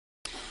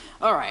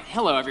All right,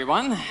 hello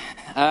everyone.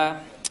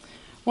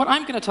 What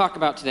I'm going to talk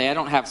about today, I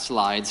don't have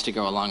slides to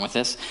go along with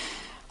this.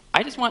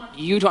 I just want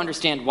you to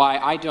understand why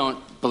I don't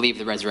believe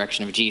the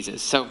resurrection of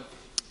Jesus. So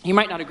you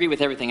might not agree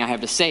with everything I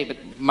have to say, but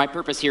my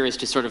purpose here is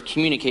to sort of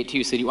communicate to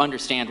you so you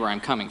understand where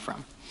I'm coming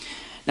from.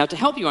 Now, to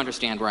help you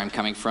understand where I'm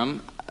coming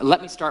from,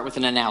 let me start with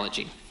an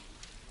analogy.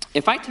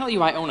 If I tell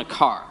you I own a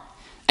car,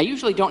 I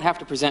usually don't have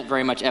to present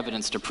very much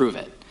evidence to prove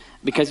it,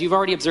 because you've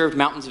already observed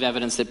mountains of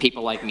evidence that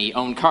people like me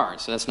own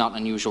cars, so that's not an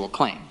unusual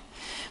claim.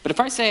 But if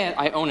I say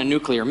I own a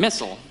nuclear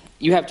missile,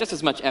 you have just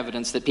as much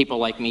evidence that people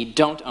like me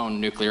don't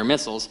own nuclear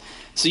missiles,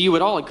 so you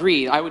would all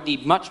agree I would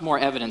need much more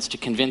evidence to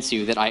convince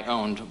you that I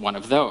owned one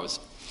of those.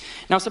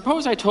 Now,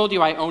 suppose I told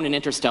you I own an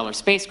interstellar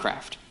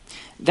spacecraft.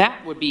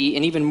 That would be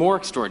an even more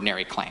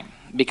extraordinary claim,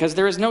 because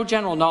there is no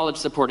general knowledge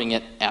supporting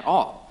it at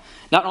all.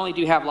 Not only do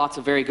you have lots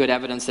of very good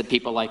evidence that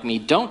people like me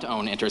don't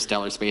own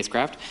interstellar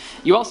spacecraft,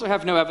 you also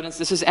have no evidence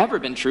this has ever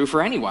been true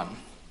for anyone,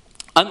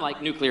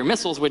 unlike nuclear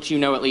missiles, which you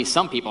know at least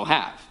some people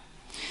have.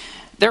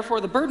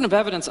 Therefore, the burden of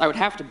evidence I would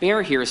have to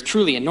bear here is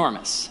truly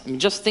enormous. I mean,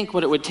 just think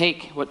what it would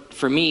take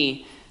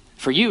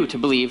for you to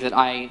believe that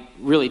I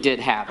really did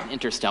have an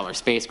interstellar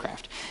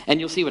spacecraft, and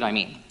you'll see what I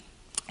mean.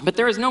 But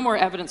there is no more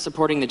evidence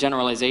supporting the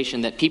generalization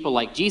that people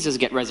like Jesus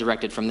get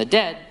resurrected from the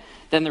dead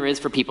than there is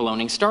for people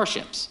owning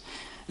starships.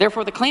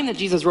 Therefore, the claim that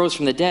Jesus rose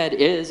from the dead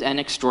is an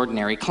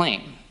extraordinary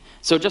claim.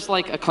 So just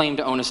like a claim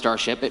to own a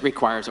starship, it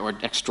requires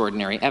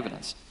extraordinary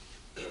evidence.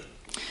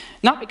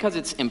 Not because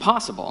it's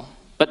impossible,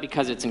 but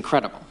because it's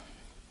incredible.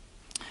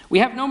 We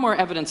have no more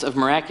evidence of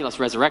miraculous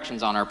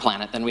resurrections on our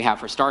planet than we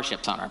have for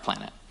starships on our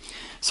planet.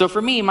 So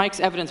for me, Mike's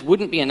evidence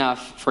wouldn't be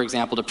enough, for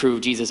example, to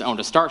prove Jesus owned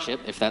a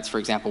starship, if that's, for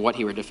example, what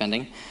he were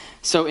defending.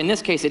 So in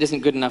this case, it isn't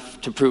good enough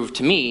to prove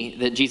to me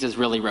that Jesus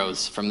really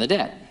rose from the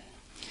dead.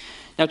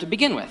 Now, to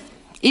begin with,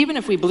 even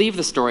if we believe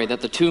the story that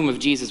the tomb of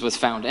Jesus was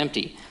found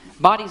empty,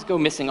 bodies go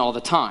missing all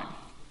the time.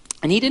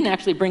 And he didn't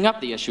actually bring up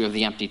the issue of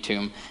the empty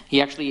tomb.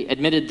 He actually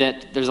admitted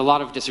that there's a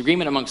lot of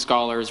disagreement among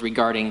scholars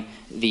regarding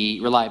the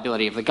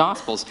reliability of the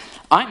Gospels.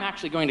 I'm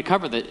actually going to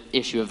cover the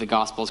issue of the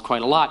Gospels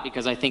quite a lot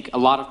because I think a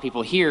lot of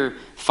people here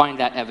find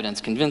that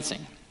evidence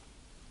convincing.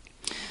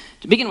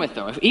 To begin with,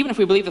 though, even if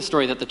we believe the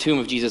story that the tomb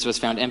of Jesus was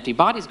found empty,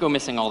 bodies go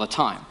missing all the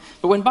time.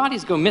 But when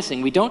bodies go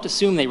missing, we don't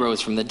assume they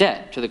rose from the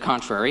dead. To the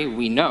contrary,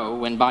 we know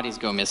when bodies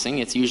go missing,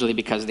 it's usually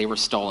because they were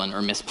stolen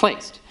or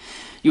misplaced.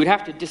 You would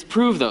have to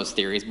disprove those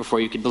theories before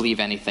you could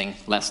believe anything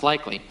less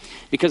likely,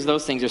 because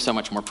those things are so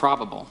much more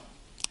probable.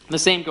 The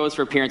same goes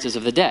for appearances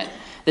of the dead.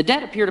 The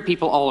dead appear to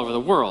people all over the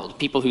world.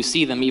 People who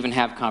see them even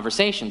have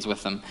conversations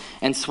with them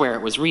and swear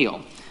it was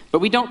real. But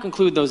we don't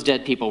conclude those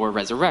dead people were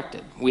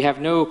resurrected. We have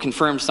no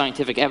confirmed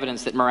scientific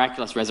evidence that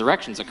miraculous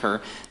resurrections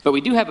occur, but we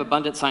do have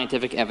abundant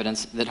scientific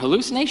evidence that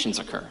hallucinations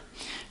occur.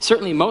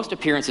 Certainly most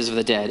appearances of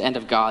the dead and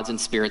of gods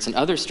and spirits and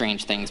other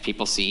strange things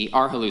people see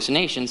are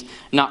hallucinations,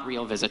 not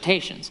real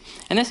visitations.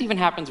 And this even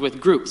happens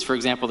with groups. For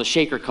example, the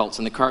Shaker cults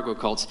and the cargo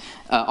cults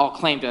all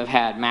claim to have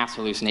had mass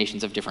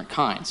hallucinations of different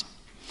kinds.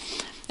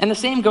 And the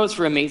same goes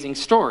for amazing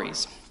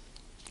stories.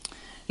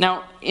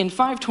 Now, in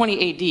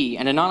 520 AD,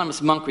 an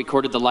anonymous monk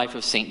recorded the life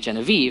of Saint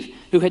Genevieve,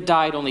 who had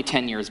died only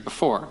 10 years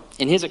before.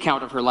 In his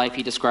account of her life,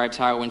 he describes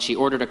how, when she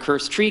ordered a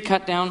cursed tree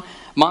cut down,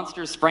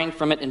 monsters sprang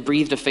from it and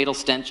breathed a fatal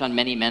stench on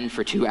many men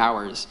for 2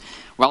 hours.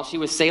 While she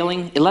was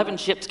sailing, 11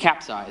 ships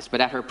capsized,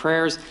 but at her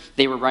prayers,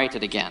 they were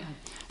righted again,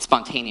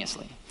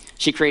 spontaneously.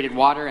 She created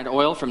water and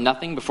oil from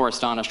nothing before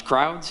astonished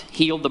crowds,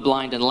 healed the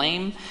blind and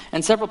lame,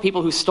 and several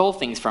people who stole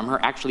things from her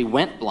actually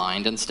went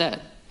blind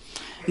instead.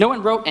 No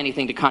one wrote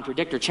anything to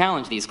contradict or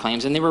challenge these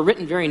claims, and they were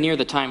written very near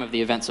the time of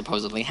the event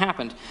supposedly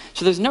happened.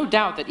 So there's no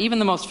doubt that even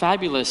the most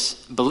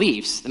fabulous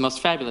beliefs, the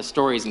most fabulous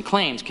stories and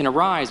claims can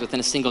arise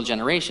within a single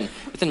generation,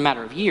 within a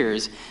matter of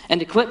years,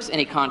 and eclipse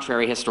any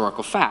contrary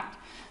historical fact.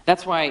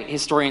 That's why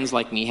historians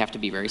like me have to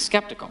be very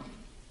skeptical.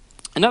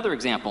 Another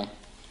example.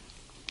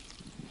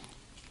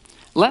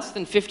 Less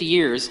than 50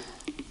 years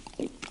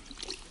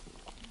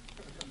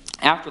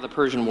after the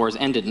Persian Wars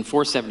ended in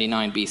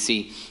 479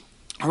 BC,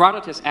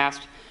 Herodotus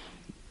asked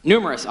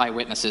numerous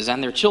eyewitnesses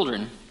and their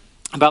children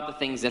about the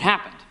things that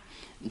happened.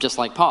 Just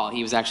like Paul,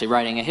 he was actually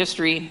writing a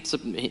history. So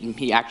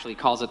he actually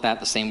calls it that,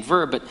 the same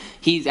verb, but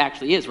he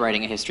actually is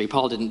writing a history.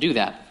 Paul didn't do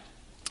that.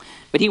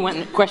 But he went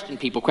and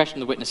questioned people,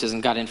 questioned the witnesses,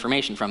 and got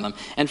information from them.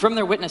 And from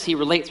their witness, he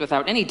relates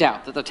without any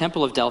doubt that the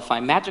Temple of Delphi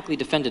magically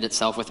defended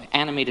itself with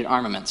animated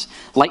armaments,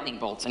 lightning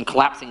bolts, and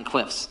collapsing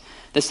cliffs.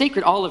 The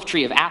sacred olive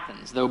tree of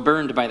Athens, though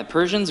burned by the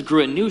Persians,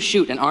 grew a new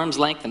shoot an arm's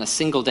length in a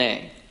single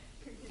day.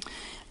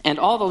 And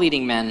all the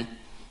leading men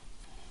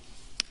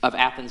of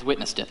Athens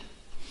witnessed it.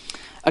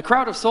 A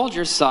crowd of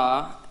soldiers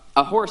saw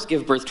a horse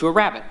give birth to a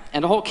rabbit,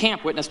 and a whole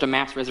camp witnessed a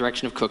mass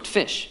resurrection of cooked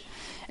fish.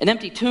 An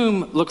empty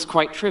tomb looks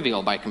quite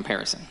trivial by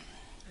comparison.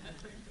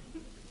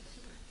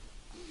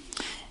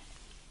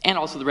 And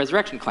also the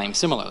resurrection claim,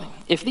 similarly.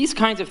 If these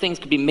kinds of things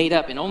could be made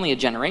up in only a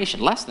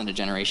generation, less than a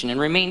generation, and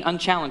remain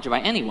unchallenged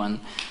by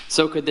anyone,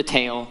 so could the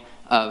tale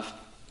of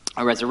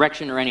a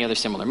resurrection or any other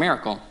similar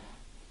miracle,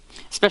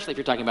 especially if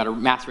you're talking about a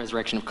mass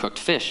resurrection of cooked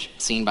fish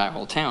seen by a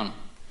whole town.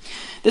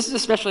 This is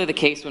especially the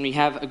case when we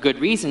have a good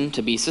reason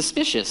to be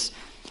suspicious.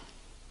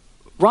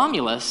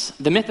 Romulus,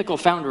 the mythical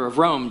founder of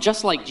Rome,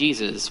 just like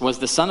Jesus, was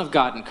the Son of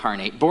God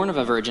incarnate, born of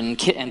a virgin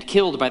and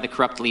killed by the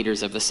corrupt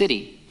leaders of the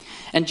city.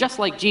 And just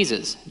like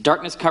Jesus,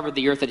 darkness covered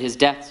the earth at his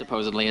death,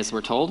 supposedly, as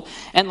we're told,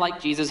 and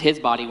like Jesus, his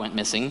body went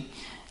missing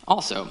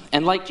also.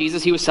 And like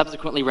Jesus, he was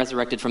subsequently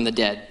resurrected from the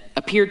dead,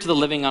 appeared to the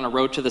living on a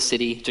road to the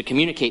city to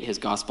communicate his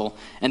gospel,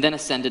 and then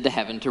ascended to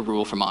heaven to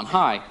rule from on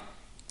high.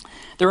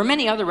 There were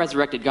many other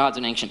resurrected gods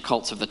in ancient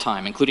cults of the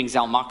time, including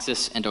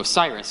Zalmoxis and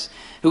Osiris,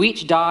 who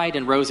each died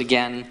and rose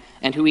again,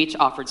 and who each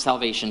offered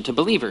salvation to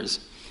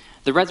believers.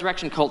 The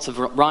resurrection cults of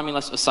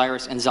Romulus,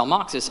 Osiris, and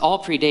Zalmoxis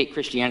all predate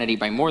Christianity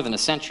by more than a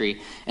century,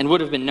 and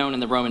would have been known in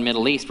the Roman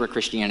Middle East where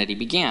Christianity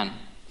began.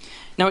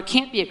 Now, it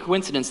can't be a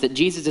coincidence that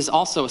Jesus is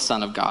also a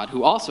son of God,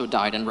 who also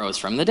died and rose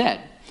from the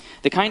dead.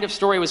 The kind of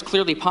story was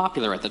clearly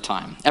popular at the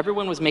time.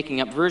 Everyone was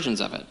making up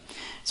versions of it.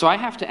 So I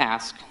have to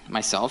ask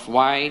myself,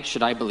 why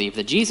should I believe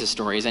that Jesus'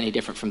 story is any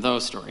different from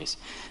those stories?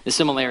 The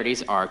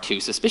similarities are too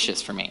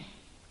suspicious for me.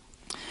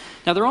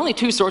 Now, there are only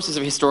two sources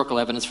of historical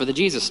evidence for the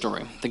Jesus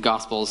story, the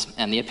Gospels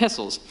and the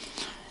Epistles.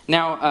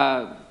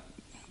 Now,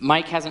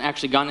 Mike hasn't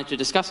actually gone into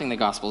discussing the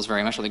Gospels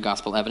very much, or the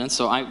Gospel evidence,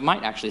 so I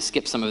might actually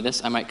skip some of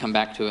this. I might come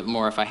back to it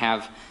more if I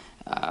have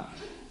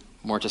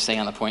more to say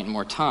on the point and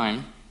more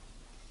time.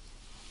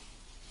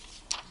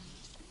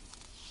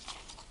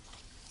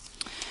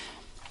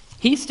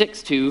 He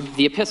sticks to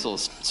the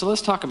epistles, so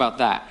let's talk about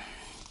that.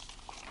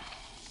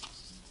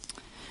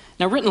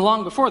 Now, written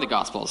long before the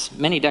Gospels,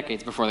 many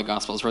decades before the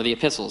Gospels, were the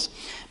epistles.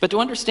 But to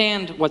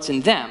understand what's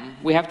in them,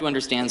 we have to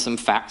understand some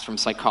facts from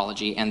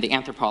psychology and the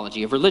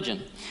anthropology of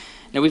religion.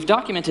 Now, we've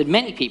documented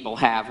many people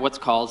have what's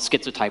called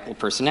schizotypal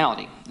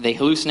personality. They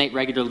hallucinate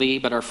regularly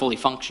but are fully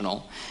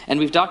functional. And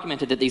we've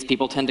documented that these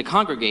people tend to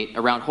congregate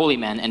around holy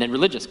men and in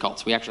religious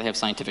cults. We actually have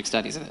scientific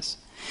studies of this.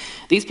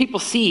 These people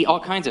see all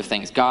kinds of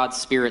things, gods,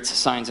 spirits,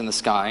 signs in the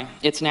sky.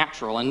 It's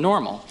natural and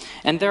normal.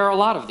 And there are a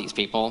lot of these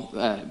people,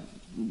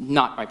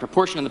 not by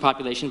proportion in the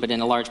population, but in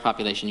a large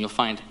population, you'll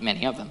find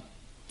many of them.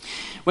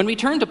 When we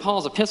turn to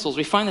Paul's epistles,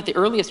 we find that the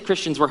earliest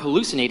Christians were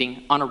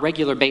hallucinating on a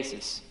regular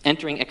basis,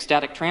 entering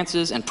ecstatic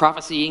trances and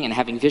prophesying and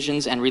having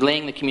visions and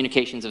relaying the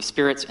communications of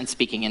spirits and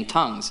speaking in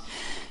tongues.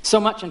 So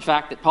much, in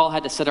fact, that Paul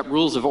had to set up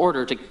rules of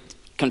order to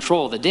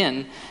control the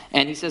din,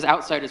 and he says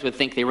outsiders would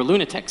think they were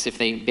lunatics if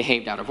they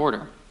behaved out of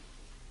order.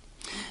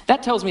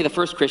 That tells me the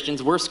first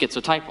Christians were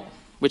schizotypal,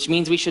 which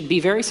means we should be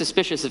very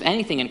suspicious of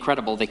anything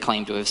incredible they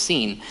claim to have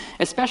seen,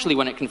 especially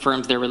when it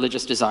confirms their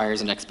religious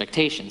desires and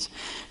expectations.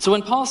 So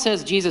when Paul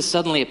says Jesus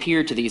suddenly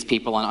appeared to these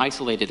people on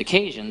isolated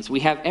occasions, we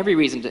have every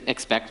reason to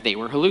expect they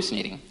were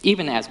hallucinating,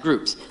 even as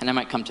groups, and I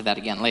might come to that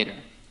again later.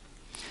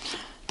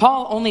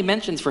 Paul only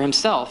mentions for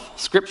himself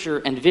scripture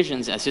and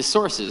visions as his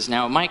sources.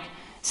 Now, Mike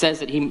says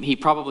that he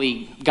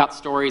probably got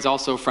stories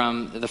also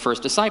from the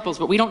first disciples,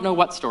 but we don't know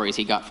what stories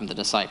he got from the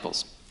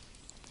disciples.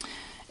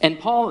 And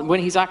Paul,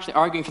 when he's actually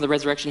arguing for the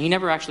resurrection, he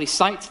never actually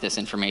cites this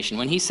information.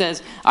 When he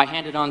says, I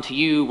handed on to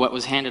you what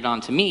was handed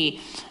on to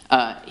me,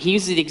 he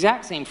uses the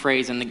exact same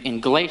phrase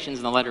in Galatians,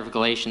 in the letter of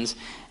Galatians,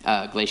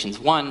 Galatians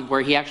 1,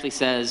 where he actually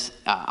says,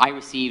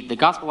 the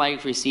gospel I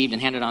received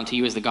and handed on to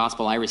you is the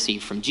gospel I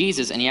received from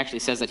Jesus, and he actually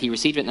says that he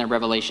received it in a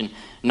revelation,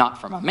 not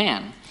from a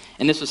man.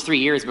 And this was 3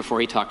 years before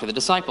he talked to the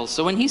disciples.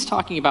 So when he's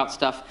talking about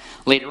stuff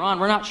later on,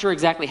 we're not sure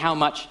exactly how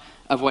much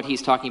of what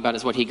he's talking about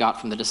is what he got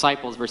from the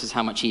disciples versus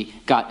how much he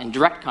got in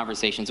direct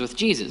conversations with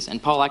Jesus.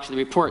 And Paul actually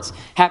reports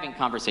having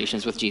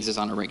conversations with Jesus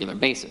on a regular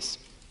basis.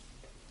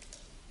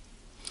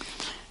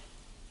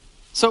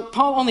 So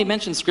Paul only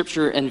mentions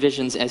scripture and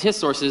visions as his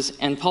sources,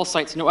 and Paul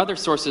cites no other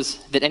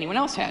sources that anyone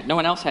else had. No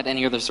one else had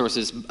any other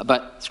sources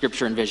but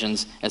scripture and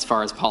visions as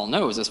far as Paul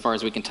knows, as far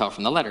as we can tell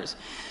from the letters.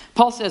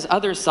 Paul says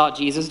others saw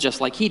Jesus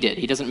just like he did.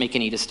 He doesn't make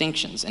any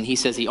distinctions, and he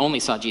says he only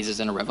saw Jesus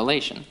in a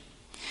revelation.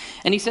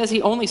 And he says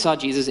he only saw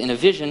Jesus in a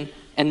vision,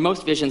 and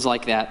most visions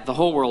like that, the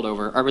whole world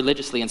over, are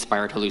religiously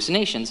inspired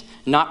hallucinations,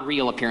 not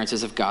real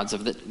appearances of gods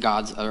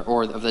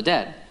or of the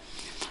dead.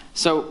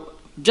 So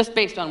just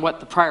based on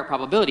what the prior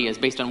probability is,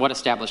 based on what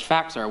established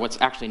facts are,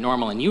 what's actually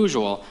normal and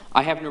usual,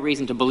 I have no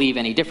reason to believe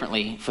any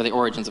differently for the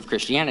origins of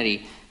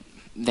Christianity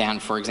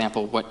than, for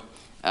example,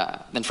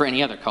 than for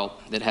any other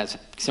cult that has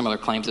similar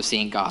claims of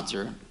seeing gods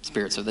or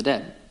spirits of the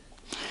dead.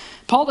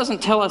 Paul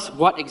doesn't tell us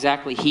what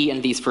exactly he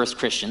and these first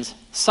Christians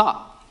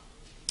saw.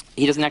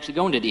 He doesn't actually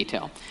go into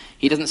detail.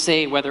 He doesn't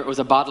say whether it was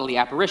a bodily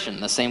apparition,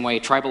 the same way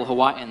tribal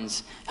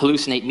Hawaiians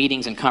hallucinate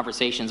meetings and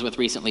conversations with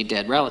recently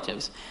dead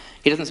relatives.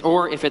 He doesn't,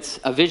 or if it's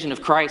a vision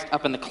of Christ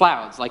up in the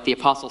clouds, like the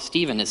Apostle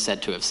Stephen is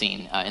said to have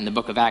seen. In the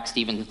book of Acts,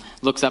 Stephen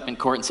looks up in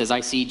court and says, I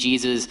see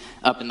Jesus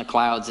up in the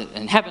clouds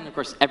in heaven. Of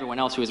course, everyone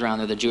else who was around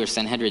there, the Jewish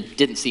Sanhedrin,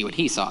 didn't see what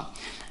he saw.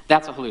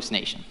 That's a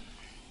hallucination.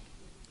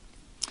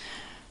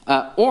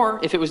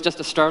 Or if it was just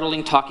a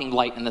startling talking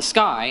light in the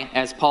sky,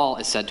 as Paul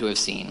is said to have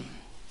seen.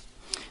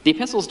 The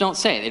epistles don't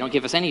say. They don't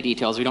give us any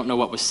details. We don't know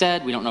what was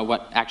said. We don't know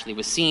what actually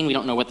was seen. We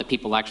don't know what the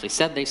people actually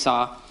said they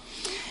saw.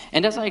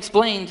 And as I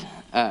explained,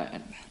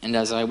 And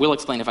as I will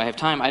explain if I have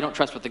time, I don't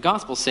trust what the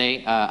Gospels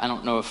say. I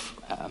don't know if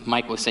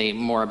Mike will say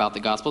more about the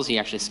Gospels. He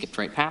actually skipped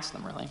right past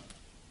them, really.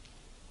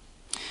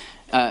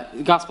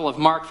 The Gospel of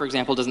Mark, for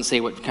example, doesn't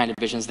say what kind of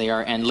visions they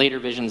are, and later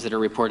visions that are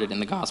reported in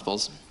the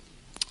Gospels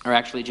are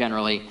actually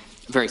generally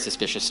very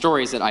suspicious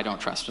stories that I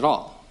don't trust at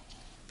all.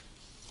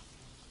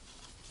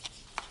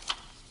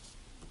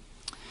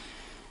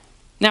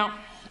 Now,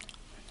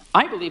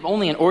 I believe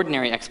only an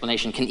ordinary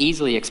explanation can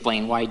easily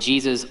explain why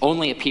Jesus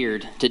only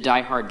appeared to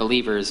die-hard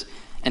believers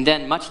and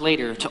then much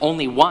later to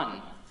only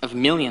one of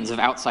millions of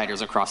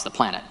outsiders across the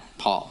planet,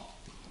 Paul.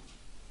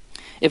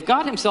 If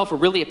God himself were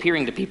really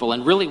appearing to people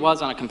and really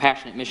was on a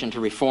compassionate mission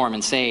to reform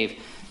and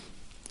save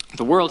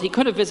the world, he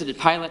could have visited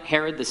Pilate,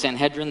 Herod, the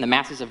Sanhedrin, the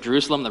masses of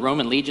Jerusalem, the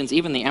Roman legions,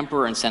 even the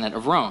emperor and senate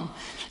of Rome.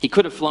 He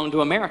could have flown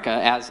to America,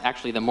 as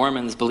actually the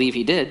Mormons believe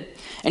he did,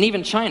 and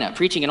even China,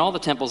 preaching in all the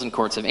temples and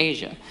courts of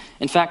Asia.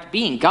 In fact,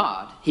 being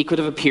God, he could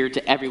have appeared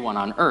to everyone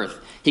on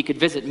earth. He could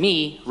visit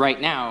me right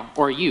now,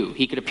 or you.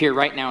 He could appear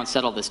right now and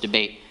settle this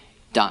debate.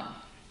 Done.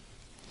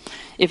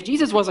 If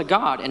Jesus was a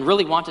God and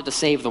really wanted to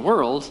save the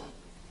world,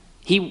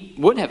 he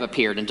would have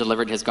appeared and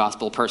delivered his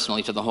gospel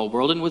personally to the whole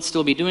world and would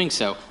still be doing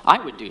so. I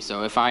would do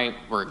so if I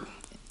were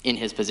in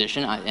his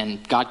position,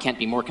 and God can't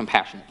be more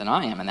compassionate than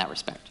I am in that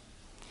respect.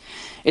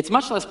 It's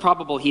much less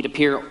probable he'd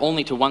appear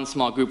only to one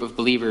small group of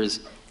believers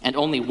and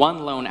only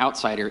one lone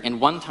outsider in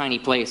one tiny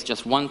place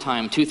just one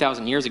time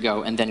 2,000 years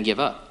ago and then give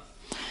up.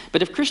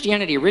 But if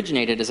Christianity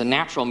originated as a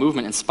natural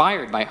movement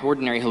inspired by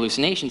ordinary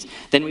hallucinations,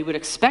 then we would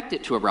expect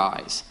it to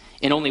arise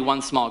in only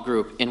one small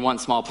group, in one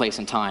small place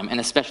and time, and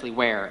especially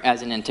where,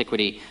 as in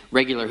antiquity,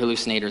 regular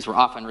hallucinators were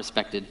often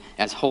respected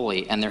as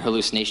holy and their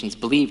hallucinations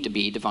believed to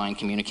be divine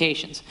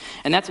communications.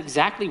 And that's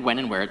exactly when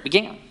and where it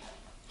began.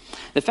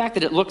 The fact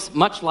that it looks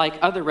much like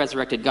other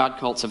resurrected God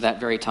cults of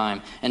that very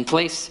time and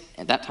place,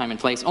 at that time and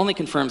place, only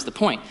confirms the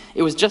point.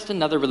 It was just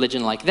another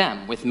religion like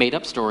them, with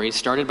made-up stories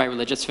started by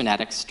religious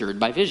fanatics stirred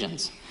by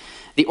visions.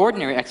 The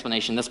ordinary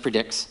explanation thus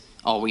predicts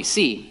all we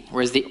see,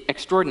 whereas the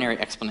extraordinary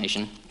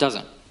explanation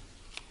doesn't.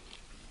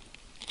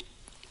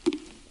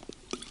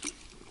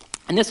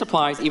 And this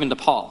applies even to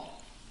Paul.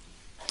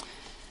 You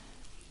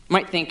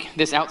might think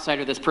this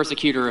outsider, this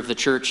persecutor of the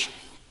church,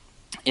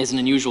 is an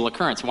unusual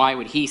occurrence. Why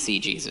would he see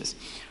Jesus?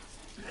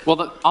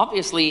 Well,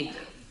 obviously,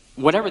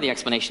 whatever the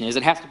explanation is,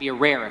 it has to be a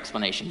rare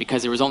explanation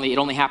because it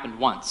only happened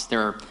once.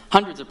 There are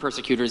hundreds of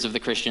persecutors of the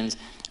Christians,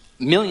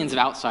 millions of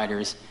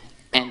outsiders,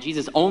 and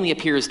Jesus only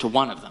appears to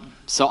one of them.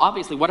 So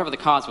obviously, whatever the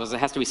cause was, it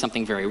has to be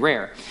something very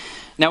rare.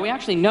 Now, we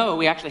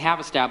actually have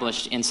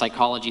established in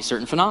psychology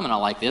certain phenomena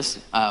like this,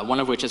 one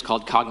of which is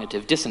called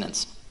cognitive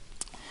dissonance.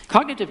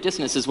 Cognitive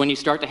dissonance is when you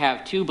start to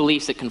have two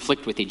beliefs that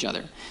conflict with each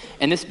other.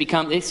 And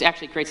this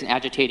actually creates an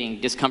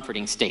agitating,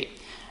 discomforting state.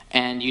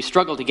 And you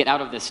struggle to get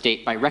out of this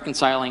state by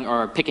reconciling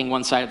or picking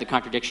one side of the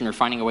contradiction or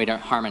finding a way to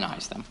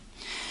harmonize them.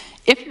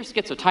 If you're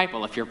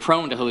schizotypal, if you're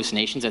prone to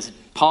hallucinations, as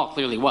Paul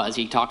clearly was,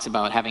 he talks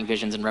about having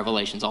visions and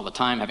revelations all the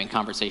time, having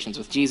conversations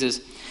with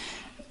Jesus,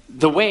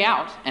 the way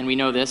out, and we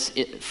know this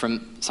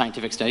from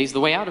scientific studies,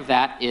 the way out of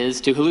that is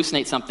to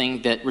hallucinate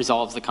something that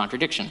resolves the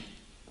contradiction.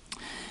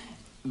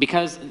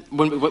 Because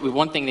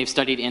one thing they've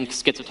studied in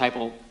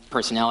schizotypal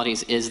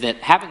personalities is that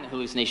having the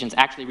hallucinations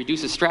actually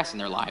reduces stress in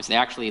their lives. They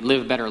actually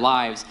live better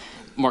lives,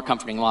 more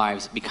comforting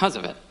lives because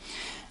of it.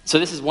 So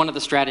this is one of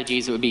the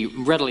strategies that would be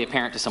readily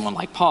apparent to someone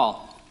like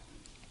Paul.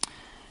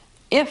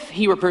 If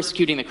he were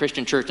persecuting the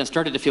Christian church and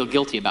started to feel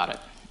guilty about it,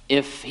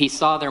 if he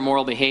saw their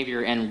moral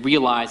behavior and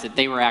realized that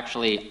they were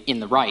actually in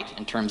the right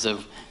in terms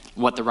of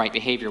what the right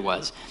behavior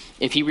was,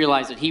 if he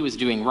realized that he was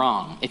doing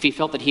wrong, if he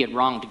felt that he had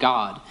wronged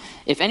God,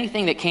 if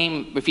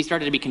he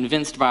started to be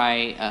convinced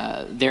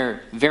by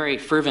their very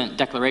fervent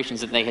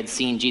declarations that they had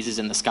seen Jesus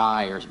in the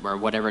sky or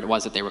whatever it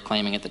was that they were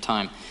claiming at the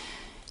time,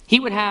 he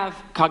would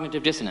have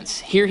cognitive dissonance.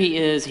 Here he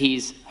is,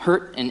 he's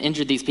hurt and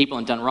injured these people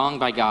and done wrong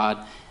by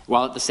God,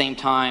 while at the same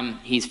time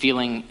he's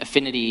feeling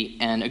affinity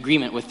and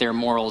agreement with their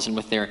morals and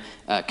with their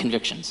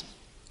convictions.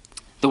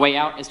 The way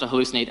out is to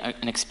hallucinate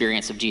an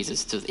experience of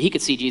Jesus, so that he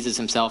could see Jesus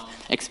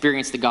himself,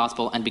 experience the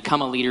gospel, and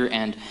become a leader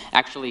and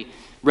actually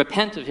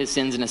repent of his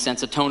sins, in a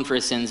sense, atone for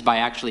his sins by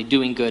actually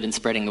doing good and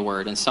spreading the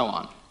word, and so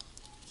on.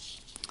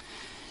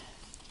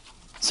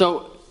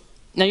 So,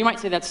 now you might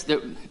say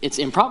it's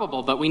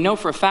improbable, but we know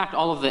for a fact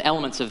all of the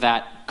elements of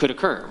that could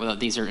occur. Well,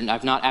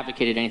 I've not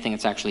advocated anything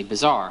that's actually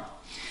bizarre.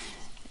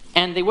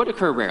 And they would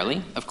occur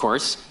rarely, of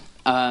course,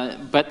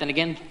 but then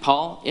again,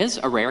 Paul is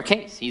a rare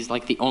case. He's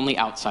like the only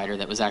outsider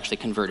that was actually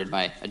converted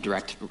by a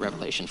direct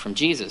revelation from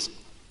Jesus.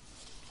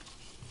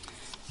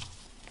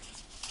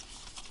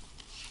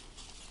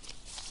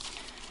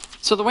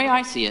 So the way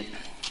I see it,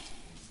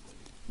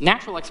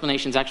 natural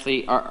explanations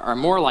actually are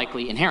more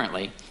likely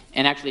inherently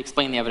and actually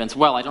explain the evidence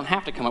well. I don't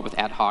have to come up with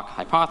ad hoc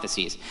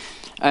hypotheses.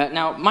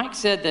 Now, Mike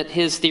said that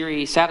his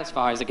theory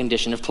satisfies the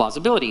condition of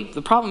plausibility.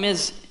 The problem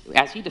is,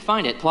 as he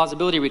defined it,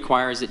 plausibility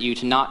requires that you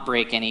to not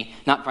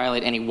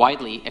violate any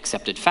widely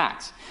accepted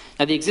facts.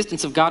 Now, the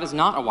existence of God is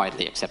not a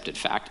widely accepted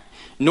fact,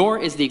 nor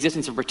is the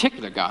existence of a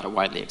particular God a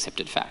widely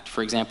accepted fact.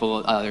 For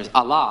example, there's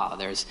Allah,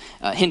 there's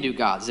Hindu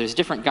gods, there's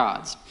different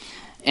gods,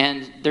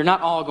 and they're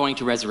not all going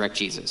to resurrect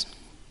Jesus.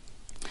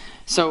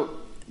 So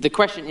the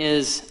question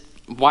is,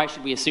 why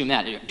should we assume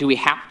that? Do we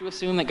have to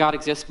assume that God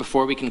exists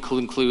before we can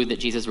conclude that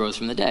Jesus rose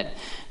from the dead?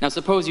 Now,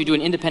 suppose you do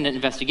an independent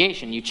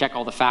investigation, you check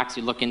all the facts,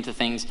 you look into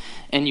things,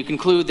 and you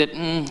conclude that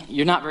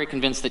you're not very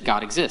convinced that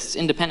God exists,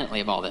 independently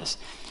of all this.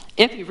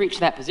 If you've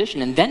reached that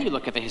position and then you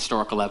look at the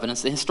historical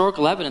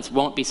evidence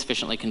won't be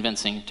sufficiently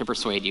convincing to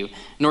persuade you,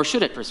 nor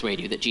should it persuade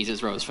you that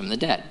Jesus rose from the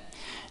dead.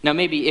 Now,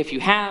 maybe if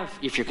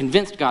you're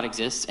convinced God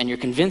exists and you're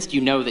convinced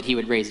you know that he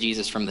would raise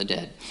Jesus from the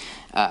dead,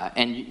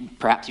 and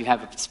perhaps you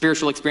have a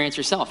spiritual experience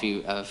yourself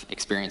of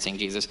experiencing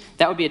Jesus,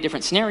 that would be a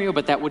different scenario,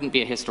 but that wouldn't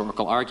be a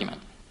historical argument.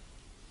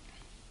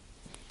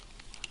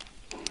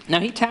 Now,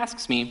 he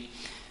tasks me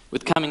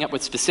with coming up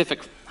with specific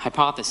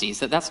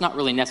hypotheses that's not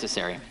really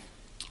necessary.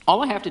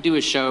 All I have to do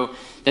is show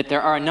that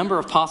there are a number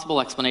of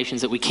possible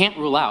explanations that we can't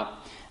rule out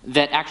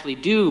that actually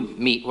do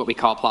meet what we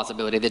call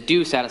plausibility, that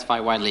do satisfy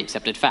widely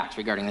accepted facts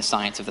regarding the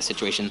science of the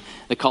situation,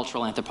 the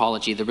cultural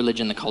anthropology, the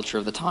religion, the culture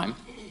of the time.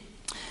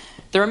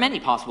 There are many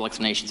possible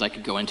explanations I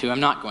could go into. I'm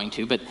not going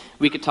to, but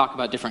we could talk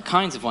about different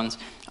kinds of ones.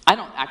 I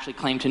don't actually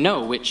claim to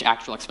know which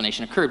actual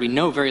explanation occurred. We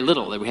know very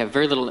little. We have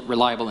very little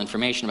reliable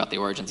information about the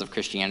origins of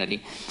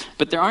Christianity.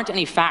 But there aren't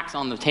any facts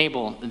on the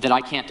table that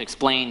I can't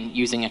explain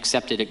using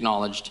accepted,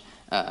 acknowledged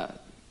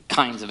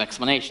kinds of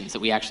explanations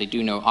that we actually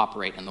do know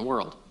operate in the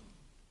world.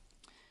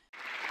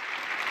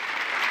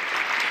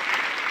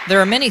 There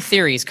are many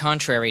theories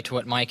contrary to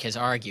what Mike has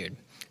argued,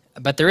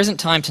 but there isn't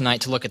time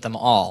tonight to look at them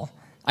all.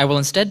 I will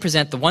instead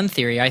present the one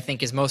theory I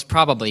think is most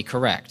probably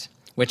correct,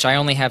 which I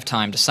only have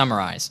time to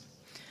summarize.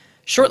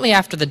 Shortly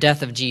after the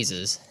death of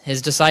Jesus,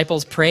 his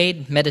disciples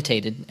prayed,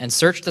 meditated, and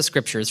searched the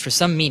scriptures for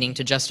some meaning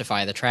to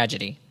justify the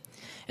tragedy,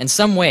 and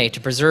some way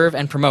to preserve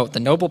and promote the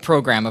noble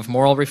program of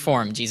moral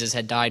reform Jesus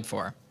had died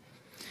for.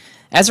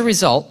 As a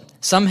result,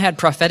 some had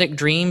prophetic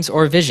dreams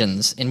or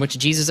visions in which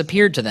Jesus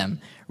appeared to them,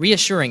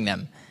 reassuring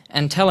them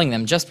and telling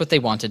them just what they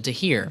wanted to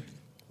hear,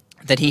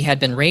 that he had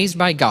been raised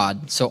by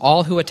God, so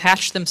all who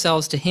attached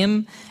themselves to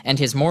him and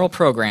his moral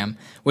program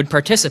would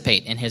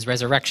participate in his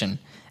resurrection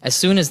as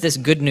soon as this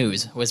good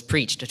news was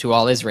preached to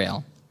all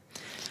Israel.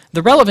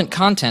 The relevant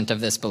content of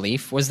this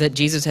belief was that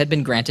Jesus had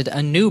been granted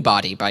a new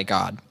body by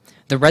God,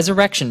 the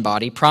resurrection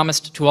body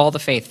promised to all the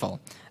faithful,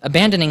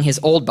 abandoning his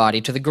old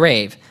body to the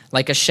grave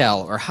like a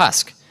shell or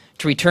husk,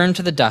 to return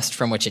to the dust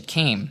from which it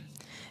came.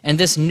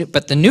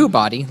 But the new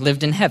body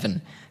lived in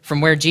heaven, from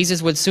where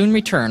Jesus would soon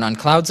return on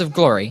clouds of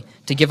glory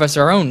to give us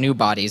our own new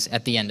bodies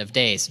at the end of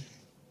days.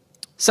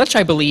 Such,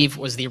 I believe,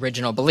 was the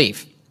original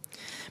belief.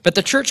 But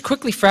the church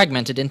quickly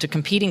fragmented into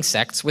competing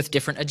sects with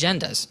different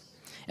agendas.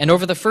 And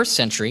over the first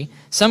century,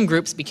 some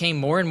groups became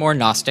more and more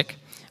Gnostic,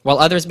 while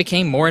others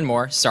became more and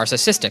more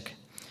Sarsacistic.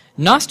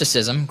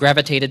 Gnosticism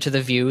gravitated to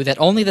the view that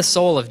only the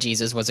soul of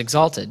Jesus was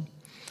exalted,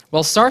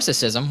 while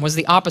Sarsacism was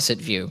the opposite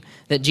view,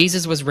 that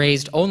Jesus was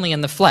raised only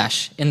in the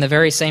flesh, in the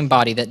very same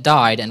body that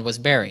died and was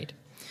buried.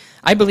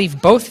 I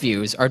believe both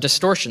views are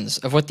distortions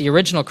of what the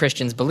original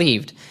Christians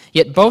believed,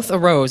 yet both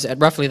arose at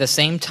roughly the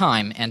same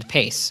time and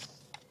pace.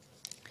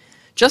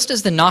 Just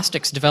as the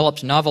Gnostics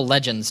developed novel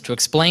legends to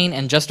explain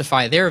and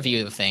justify their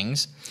view of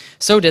things,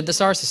 so did the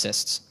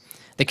Sarsacists.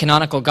 The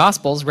canonical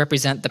Gospels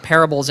represent the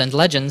parables and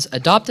legends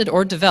adopted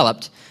or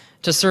developed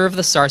to serve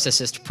the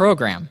Sarsacist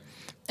program,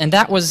 and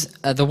that was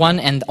the one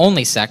and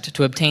only sect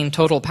to obtain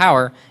total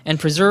power and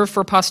preserve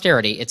for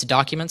posterity its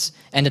documents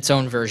and its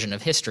own version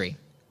of history.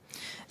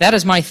 That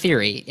is my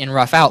theory in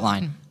rough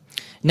outline.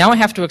 Now I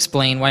have to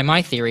explain why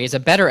my theory is a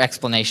better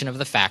explanation of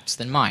the facts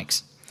than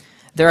Mike's.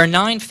 There are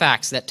 9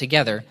 facts that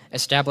together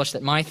establish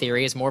that my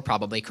theory is more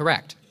probably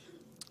correct.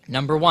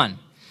 Number 1,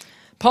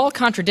 Paul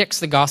contradicts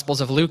the Gospels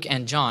of Luke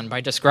and John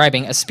by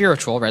describing a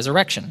spiritual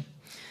resurrection.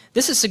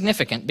 This is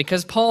significant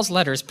because Paul's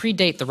letters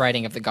predate the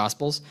writing of the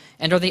Gospels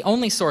and are the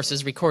only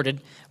sources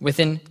recorded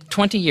within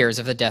 20 years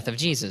of the death of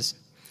Jesus.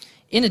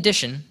 In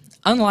addition,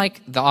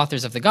 unlike the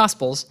authors of the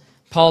Gospels,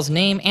 Paul's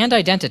name and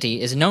identity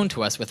is known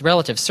to us with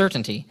relative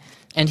certainty,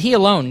 and he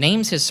alone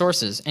names his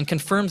sources and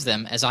confirms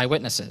them as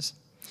eyewitnesses.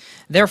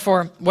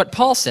 Therefore, what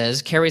Paul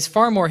says carries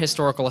far more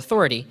historical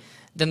authority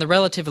than the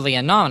relatively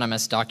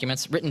anonymous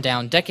documents written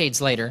down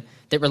decades later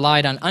that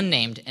relied on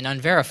unnamed and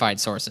unverified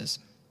sources.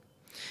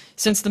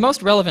 Since the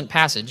most relevant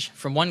passage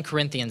from 1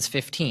 Corinthians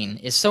 15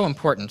 is so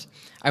important,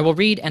 I will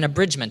read an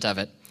abridgment of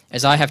it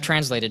as I have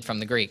translated from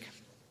the Greek.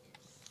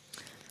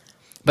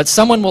 But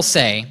someone will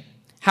say,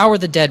 "How are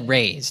the dead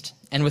raised,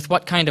 and with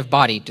what kind of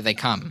body do they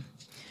come?"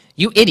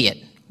 You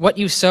idiot! What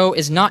you sow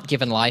is not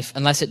given life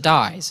unless it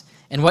dies,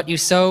 and what you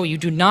sow, you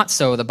do not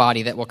sow the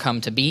body that will come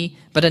to be,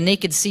 but a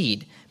naked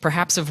seed,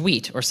 perhaps of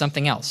wheat or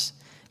something else.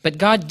 But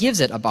God gives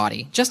it a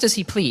body, just as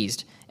he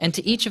pleased, and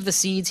to each of the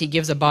seeds he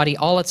gives a body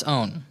all its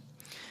own.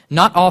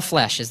 Not all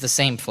flesh is the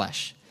same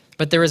flesh,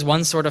 but there is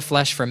one sort of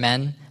flesh for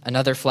men,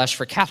 another flesh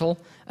for cattle,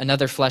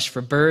 another flesh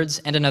for birds,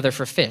 and another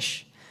for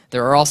fish.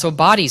 There are also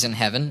bodies in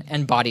heaven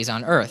and bodies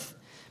on earth,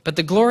 But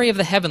the glory of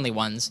the heavenly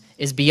ones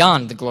is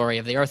beyond the glory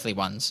of the earthly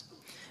ones.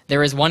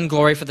 There is one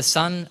glory for the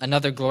sun,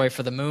 another glory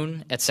for the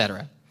moon,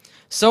 etc.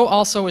 So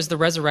also is the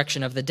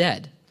resurrection of the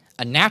dead.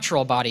 A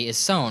natural body is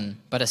sown,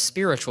 but a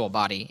spiritual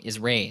body is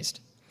raised.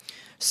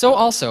 So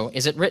also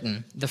is it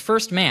written, the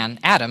first man,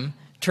 Adam,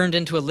 turned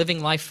into a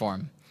living life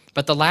form,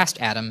 but the last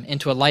Adam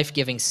into a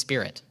life-giving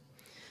spirit.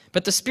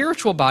 But the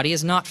spiritual body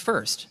is not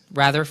first.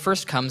 Rather,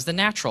 first comes the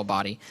natural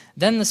body,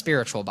 then the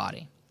spiritual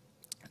body.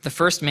 The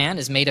first man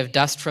is made of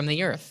dust from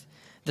the earth.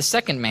 The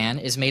second man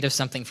is made of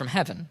something from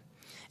heaven.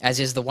 As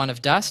is the one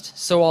of dust,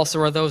 so also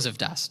are those of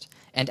dust.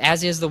 And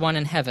as is the one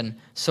in heaven,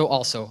 so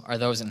also are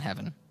those in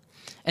heaven.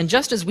 And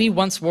just as we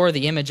once wore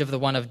the image of the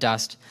one of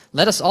dust,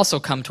 let us also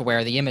come to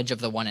wear the image of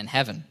the one in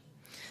heaven.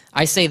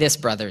 I say this,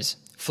 brothers,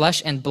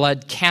 flesh and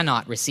blood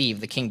cannot receive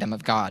the kingdom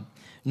of God,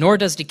 nor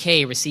does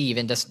decay receive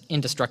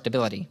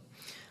indestructibility.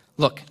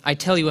 Look, I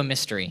tell you a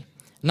mystery.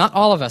 Not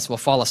all of us will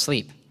fall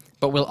asleep,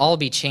 but will all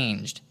be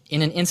changed,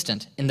 in an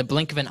instant, in the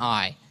blink of an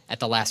eye,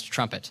 at the last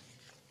trumpet.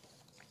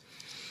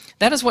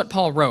 That is what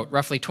Paul wrote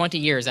roughly 20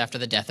 years after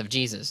the death of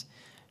Jesus.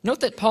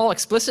 Note that Paul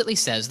explicitly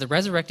says the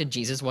resurrected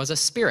Jesus was a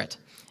spirit,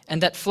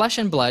 and that flesh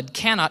and blood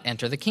cannot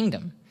enter the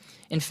kingdom.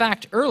 In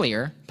fact,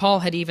 earlier, Paul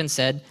had even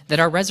said that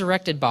our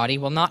resurrected body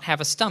will not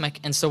have a stomach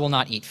and so will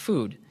not eat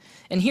food.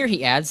 And here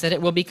he adds that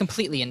it will be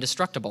completely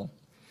indestructible.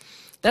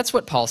 That's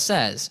what Paul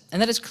says,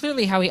 and that is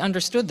clearly how he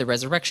understood the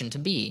resurrection to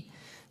be.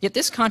 Yet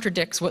this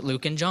contradicts what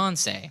Luke and John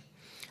say.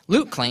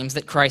 Luke claims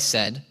that Christ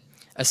said,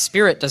 "A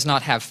spirit does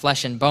not have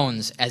flesh and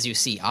bones, as you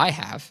see I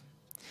have."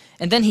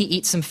 And then he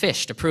eats some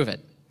fish to prove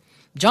it.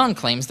 John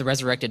claims the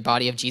resurrected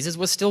body of Jesus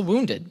was still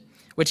wounded,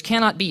 which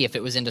cannot be if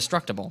it was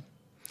indestructible.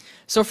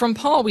 So from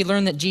Paul we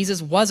learn that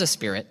Jesus was a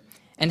spirit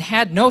and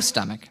had no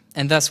stomach,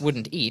 and thus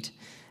wouldn't eat,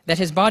 that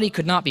his body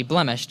could not be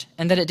blemished,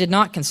 and that it did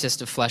not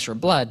consist of flesh or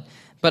blood,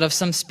 but of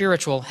some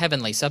spiritual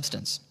heavenly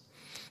substance.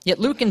 Yet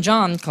Luke and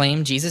John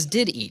claim Jesus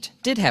did eat,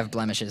 did have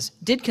blemishes,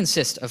 did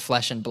consist of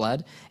flesh and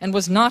blood, and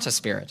was not a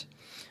spirit.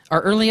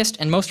 Our earliest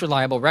and most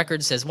reliable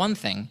record says one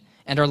thing,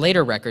 and our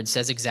later record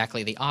says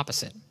exactly the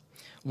opposite.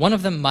 One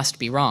of them must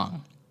be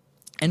wrong.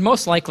 And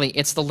most likely,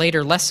 it's the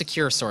later, less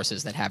secure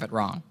sources that have it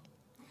wrong.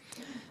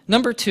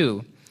 Number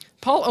 2,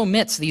 Paul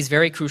omits these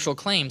very crucial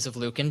claims of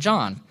Luke and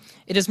John.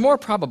 It is more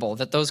probable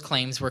that those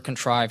claims were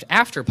contrived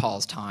after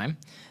Paul's time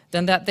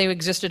than that they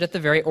existed at the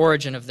very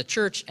origin of the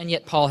church, and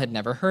yet Paul had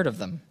never heard of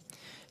them.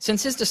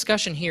 Since his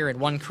discussion here in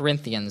 1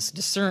 Corinthians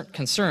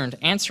concerned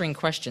answering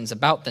questions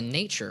about the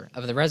nature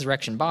of the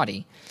resurrection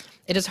body,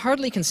 it is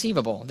hardly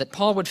conceivable that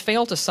Paul would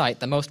fail to cite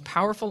the most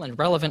powerful and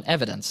relevant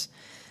evidence,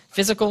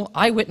 physical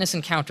eyewitness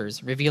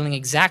encounters revealing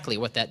exactly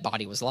what that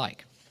body was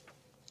like.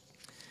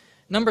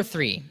 Number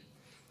 3,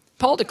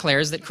 Paul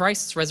declares that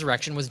Christ's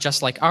resurrection was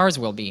just like ours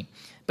will be,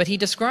 but he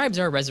describes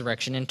our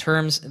resurrection in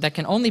terms that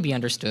can only be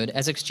understood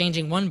as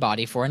exchanging one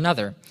body for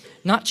another,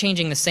 not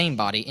changing the same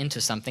body into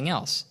something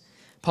else.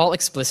 Paul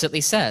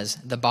explicitly says,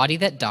 the body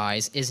that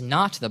dies is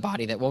not the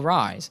body that will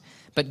rise,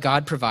 but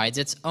God provides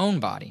its own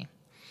body.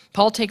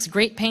 Paul takes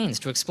great pains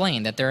to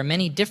explain that there are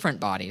many different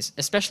bodies,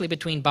 especially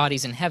between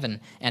bodies in heaven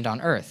and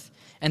on earth,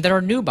 and that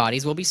our new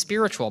bodies will be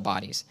spiritual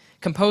bodies,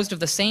 composed of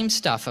the same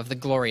stuff of the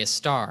glorious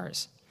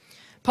stars.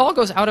 Paul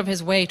goes out of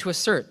his way to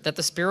assert that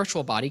the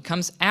spiritual body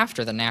comes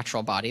after the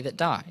natural body that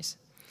dies.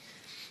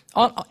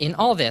 In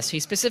all this, he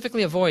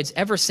specifically avoids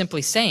ever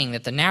simply saying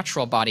that the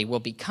natural body will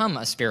become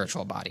a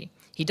spiritual body.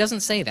 He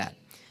doesn't say that.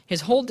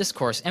 His whole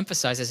discourse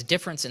emphasizes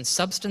difference in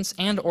substance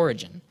and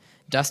origin.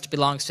 Dust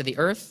belongs to the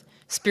earth,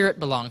 spirit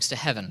belongs to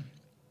heaven.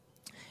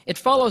 It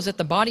follows that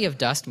the body of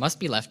dust must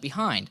be left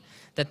behind,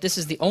 that this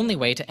is the only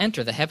way to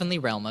enter the heavenly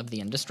realm of the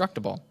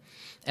indestructible.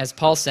 As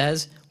Paul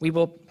says, we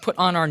will put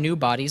on our new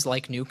bodies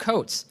like new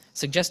coats,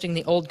 suggesting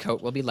the old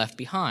coat will be left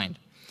behind.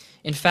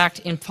 In fact,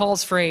 in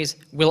Paul's phrase,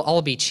 will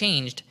all be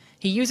changed,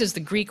 he uses the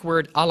Greek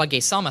word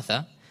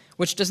allagesamatha,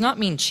 which does not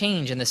mean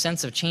change in the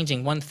sense of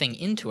changing one thing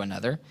into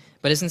another,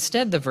 but is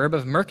instead the verb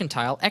of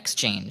mercantile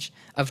exchange,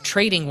 of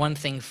trading one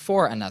thing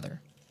for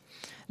another.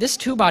 This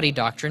two-body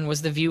doctrine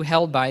was the view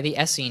held by the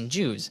Essene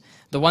Jews,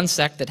 the one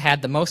sect that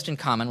had the most in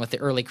common with the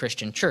early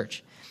Christian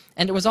church.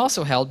 And it was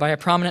also held by a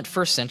prominent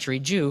first-century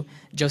Jew,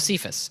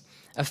 Josephus,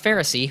 a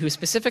Pharisee who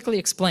specifically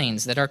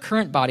explains that our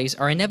current bodies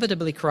are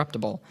inevitably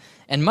corruptible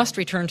and must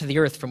return to the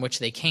earth from which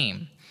they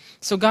came.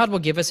 So God will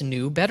give us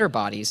new, better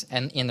bodies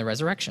in the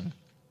resurrection.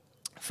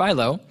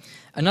 Philo,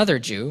 another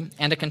Jew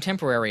and a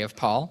contemporary of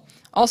Paul,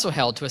 also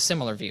held to a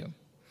similar view.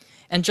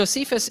 And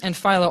Josephus and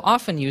Philo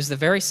often use the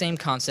very same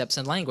concepts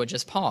and language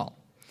as Paul.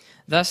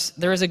 Thus,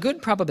 there is a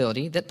good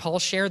probability that Paul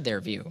shared their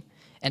view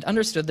and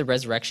understood the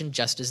resurrection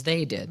just as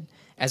they did,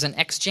 as an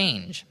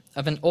exchange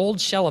of an old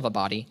shell of a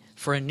body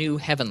for a new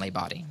heavenly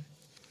body.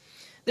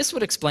 This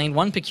would explain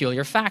one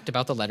peculiar fact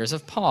about the letters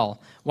of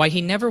Paul, why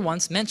he never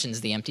once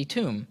mentions the empty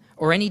tomb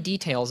or any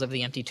details of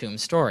the empty tomb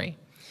story.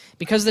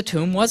 Because the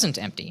tomb wasn't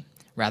empty.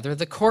 Rather,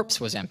 the corpse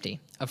was empty,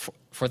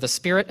 for the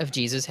spirit of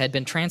Jesus had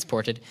been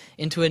transported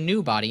into a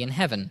new body in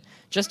heaven,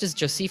 just as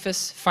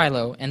Josephus,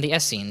 Philo, and the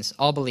Essenes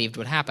all believed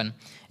would happen,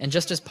 and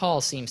just as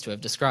Paul seems to have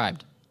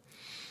described.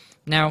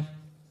 Now,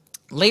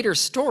 later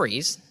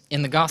stories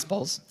in the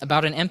Gospels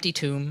about an empty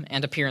tomb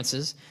and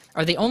appearances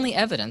are the only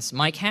evidence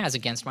Mike has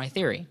against my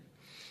theory.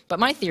 But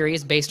my theory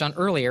is based on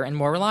earlier and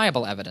more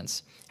reliable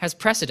evidence, has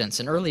precedence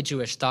in early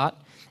Jewish thought,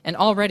 and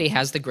already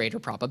has the greater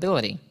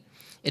probability.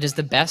 It is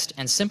the best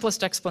and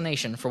simplest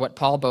explanation for what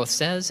Paul both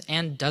says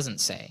and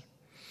doesn't say.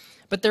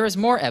 But there is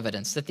more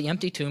evidence that the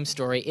empty tomb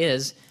story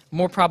is,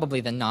 more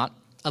probably than not,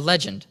 a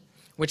legend,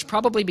 which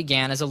probably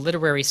began as a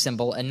literary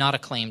symbol and not a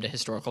claim to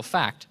historical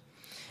fact,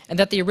 and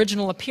that the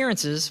original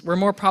appearances were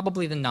more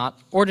probably than not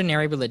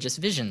ordinary religious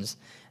visions,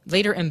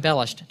 later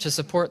embellished to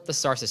support the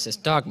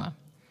Sarcicist dogma.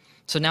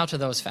 So now to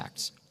those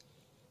facts.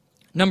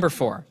 Number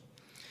 4.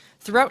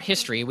 Throughout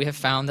history, we have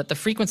found that the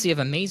frequency of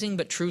amazing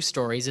but true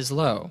stories is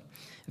low,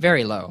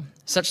 very low.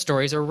 Such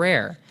stories are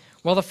rare,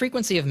 while the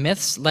frequency of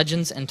myths,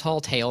 legends, and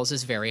tall tales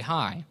is very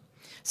high.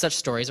 Such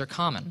stories are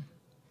common.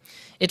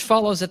 It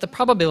follows that the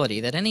probability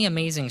that any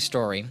amazing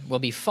story will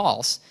be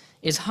false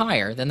is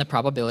higher than the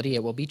probability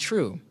it will be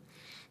true.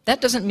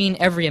 That doesn't mean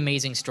every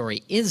amazing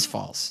story is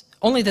false,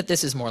 only that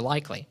this is more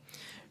likely.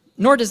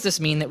 Nor does this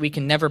mean that we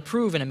can never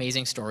prove an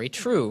amazing story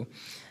true,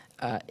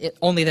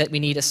 only that we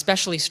need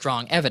especially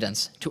strong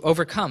evidence to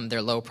overcome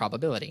their low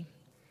probability.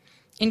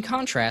 In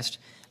contrast,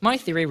 my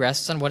theory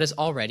rests on what is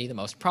already the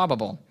most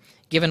probable,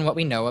 given what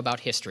we know about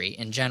history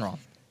in general.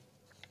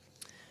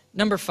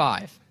 Number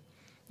 5.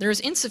 There is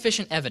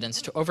insufficient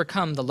evidence to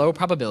overcome the low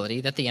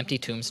probability that the empty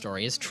tomb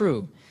story is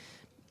true.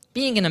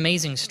 Being an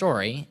amazing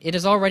story, it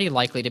is already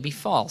likely to be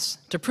false.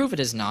 To prove it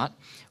is not,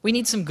 we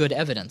need some good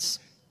evidence.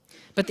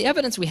 But the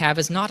evidence we have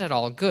is not at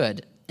all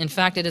good. In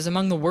fact, it is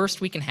among the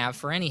worst we can have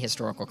for any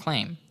historical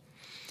claim.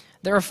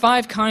 There are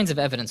 5 kinds of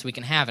evidence we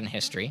can have in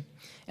history,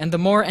 and the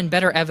more and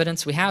better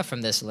evidence we have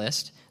from this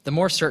list, the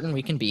more certain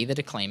we can be that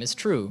a claim is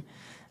true.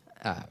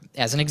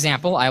 As an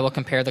example, I will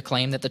compare the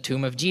claim that the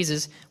tomb of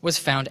Jesus was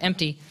found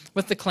empty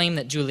with the claim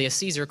that Julius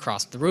Caesar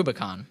crossed the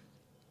Rubicon.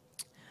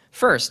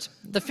 First,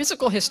 the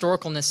physical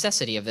historical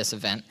necessity of this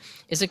event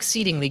is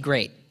exceedingly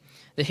great.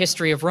 The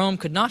history of Rome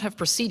could not have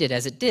proceeded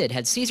as it did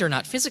had Caesar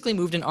not physically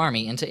moved an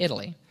army into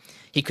Italy.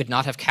 He could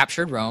not have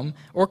captured Rome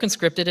or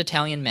conscripted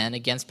Italian men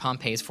against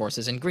Pompey's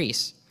forces in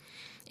Greece.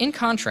 In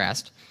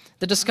contrast,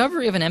 the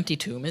discovery of an empty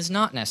tomb is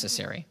not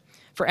necessary,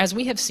 for as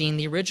we have seen,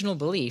 the original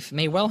belief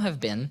may well have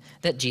been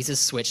that Jesus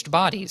switched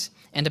bodies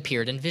and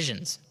appeared in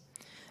visions.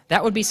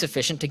 That would be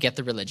sufficient to get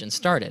the religion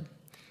started.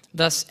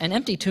 Thus, an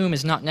empty tomb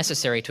is not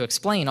necessary to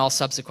explain all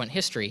subsequent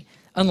history,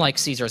 unlike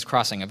Caesar's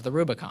crossing of the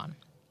Rubicon.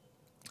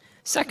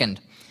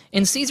 Second,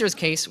 in Caesar's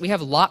case, we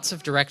have lots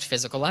of direct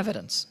physical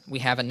evidence. We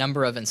have a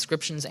number of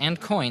inscriptions and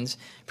coins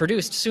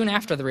produced soon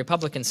after the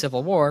Republican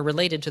Civil War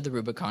related to the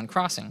Rubicon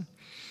crossing.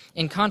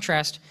 In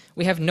contrast,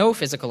 we have no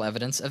physical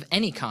evidence of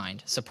any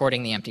kind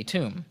supporting the empty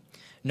tomb.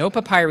 No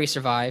papyri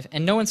survive,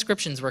 and no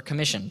inscriptions were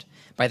commissioned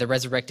by the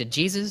resurrected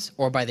Jesus,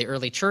 or by the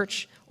early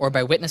church, or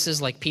by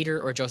witnesses like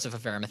Peter or Joseph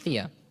of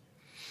Arimathea.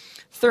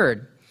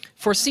 Third,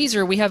 for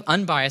Caesar, we have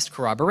unbiased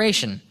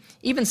corroboration.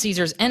 Even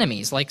Caesar's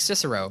enemies, like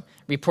Cicero,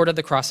 reported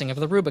the crossing of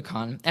the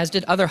Rubicon, as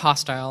did other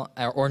hostile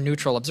or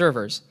neutral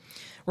observers,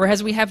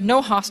 whereas we have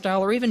no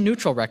hostile or even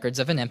neutral records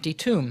of an empty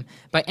tomb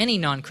by any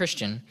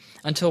non-Christian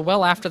until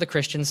well after the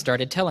Christians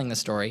started telling the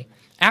story,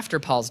 after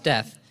Paul's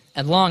death,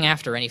 and long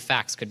after any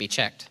facts could be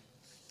checked.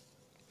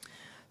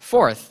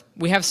 Fourth,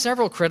 we have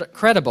several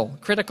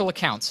critical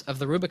accounts of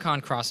the Rubicon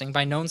crossing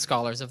by known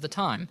scholars of the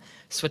time,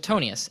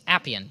 Suetonius,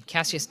 Appian,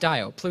 Cassius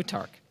Dio,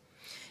 Plutarch.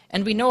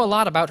 And we know a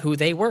lot about who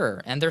they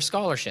were and their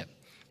scholarship.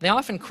 They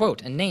often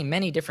quote and name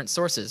many different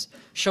sources,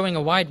 showing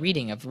a wide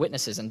reading of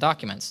witnesses and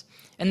documents,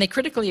 and they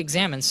critically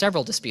examine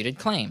several disputed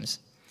claims.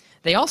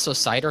 They also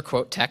cite or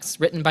quote texts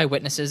written by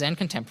witnesses and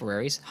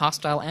contemporaries,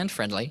 hostile and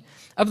friendly,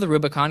 of the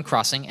Rubicon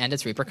crossing and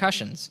its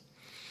repercussions.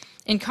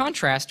 In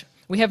contrast,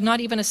 we have not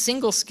even a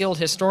single skilled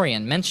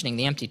historian mentioning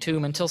the empty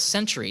tomb until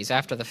centuries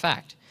after the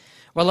fact,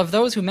 while of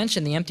those who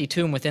mention the empty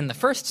tomb within the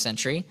 1st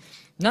century,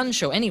 none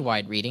show any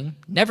wide reading,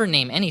 never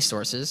name any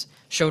sources,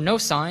 show no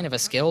sign of a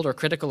skilled or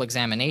critical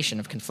examination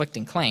of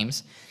conflicting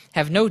claims,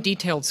 have no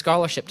detailed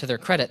scholarship to their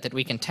credit that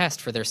we can test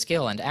for their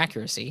skill and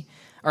accuracy,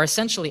 are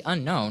essentially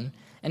unknown,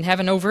 and have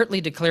an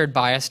overtly declared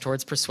bias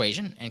towards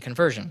persuasion and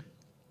conversion.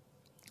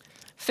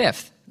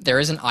 Fifth, there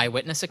is an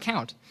eyewitness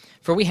account,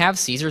 for we have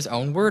Caesar's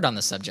own word on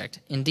the subject.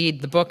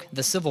 Indeed, the book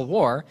The Civil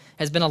War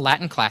has been a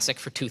Latin classic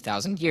for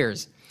 2,000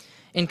 years.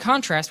 In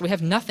contrast, we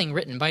have nothing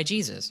written by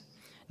Jesus,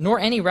 nor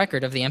any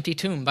record of the empty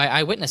tomb by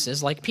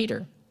eyewitnesses like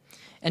Peter.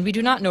 And we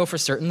do not know for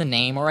certain the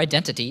name or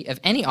identity of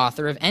any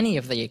author of any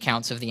of the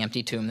accounts of the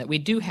empty tomb that we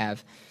do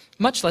have,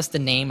 much less the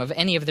name of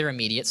any of their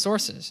immediate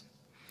sources.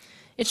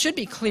 It should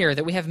be clear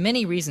that we have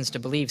many reasons to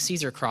believe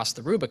Caesar crossed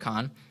the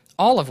Rubicon,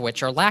 all of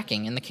which are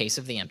lacking in the case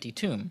of the empty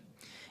tomb.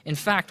 In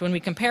fact, when we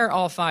compare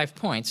all 5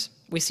 points,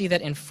 we see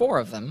that in 4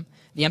 of them,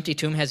 the empty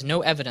tomb has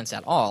no evidence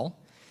at all,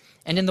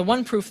 and in the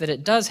one proof that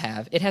it does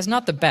have, it has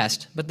not the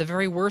best, but the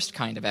very worst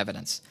kind of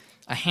evidence,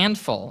 a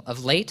handful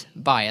of late,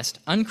 biased,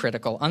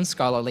 uncritical,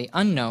 unscholarly,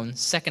 unknown,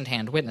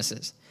 second-hand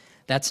witnesses.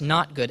 That's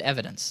not good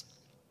evidence.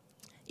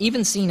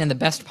 Even seen in the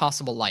best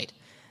possible light,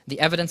 The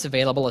evidence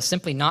available is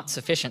simply not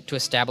sufficient to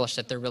establish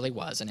that there really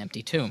was an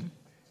empty tomb.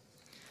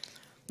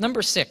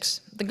 Number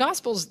 6, the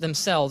Gospels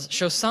themselves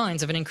show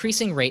signs of an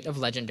increasing rate of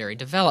legendary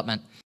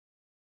development.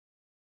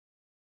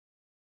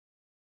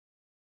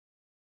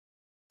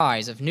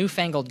 Rise of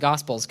newfangled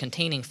Gospels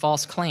containing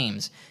false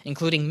claims,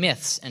 including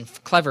myths and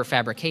clever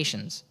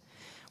fabrications.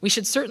 We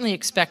should certainly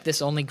expect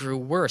this only grew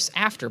worse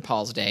after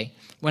Paul's day,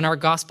 when our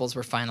Gospels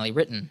were finally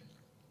written.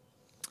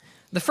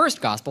 The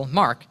first Gospel,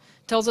 Mark,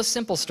 tells a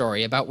simple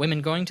story about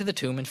women going to the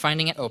tomb and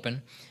finding it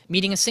open,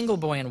 meeting a single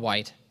boy in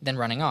white, then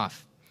running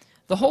off.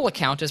 The whole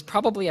account is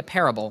probably a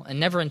parable and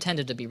never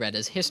intended to be read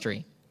as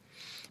history.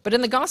 But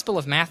in the Gospel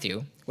of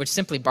Matthew, which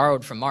simply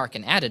borrowed from Mark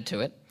and added to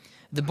it,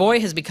 the boy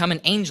has become an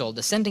angel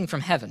descending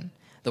from heaven.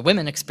 The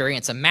women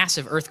experience a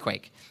massive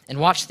earthquake and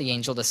watch the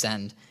angel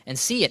descend and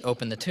see it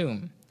open the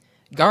tomb.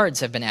 Guards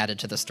have been added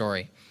to the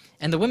story,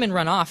 and the women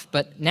run off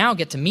but now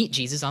get to meet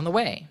Jesus on the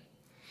way.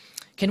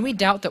 Can we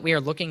doubt that we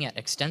are looking at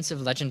extensive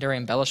legendary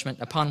embellishment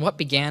upon what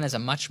began as a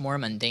much more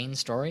mundane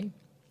story?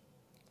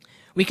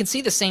 We can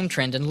see the same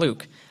trend in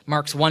Luke.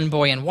 Mark's one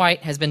boy in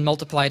white has been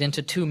multiplied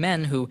into 2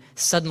 men who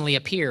suddenly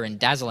appear in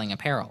dazzling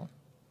apparel.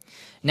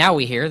 Now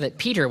we hear that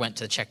Peter went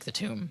to check the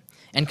tomb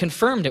and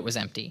confirmed it was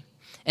empty,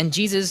 and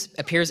Jesus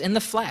appears in the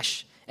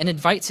flesh and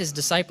invites his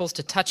disciples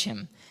to touch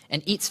him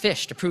and eats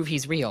fish to prove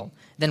he's real,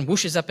 then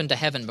whooshes up into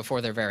heaven before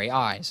their very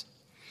eyes.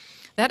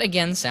 That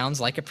again sounds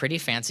like a pretty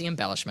fancy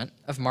embellishment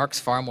of Mark's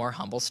far more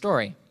humble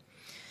story.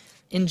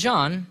 In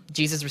John,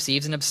 Jesus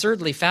receives an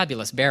absurdly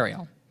fabulous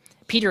burial.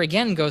 Peter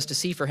again goes to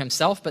see for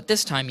himself, but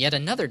this time yet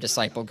another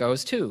disciple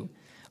goes too.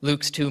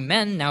 Luke's 2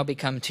 men now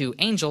become 2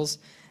 angels,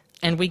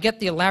 and we get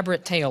the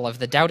elaborate tale of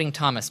the doubting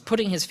Thomas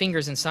putting his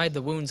fingers inside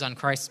the wounds on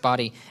Christ's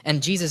body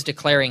and Jesus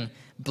declaring,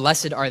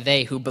 "Blessed are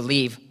they who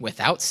believe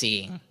without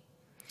seeing."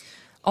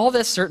 All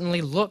this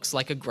certainly looks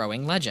like a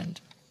growing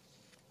legend.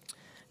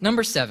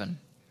 Number 7,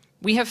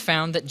 we have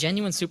found that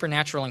genuine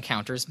supernatural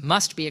encounters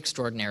must be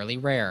extraordinarily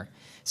rare,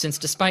 since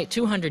despite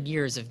 200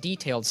 years of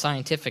detailed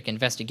scientific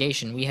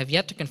investigation, we have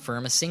yet to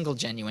confirm a single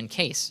genuine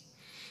case.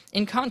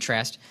 In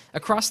contrast,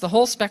 across the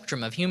whole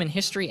spectrum of human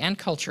history and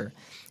culture,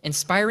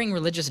 inspiring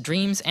religious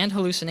dreams and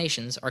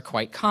hallucinations are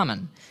quite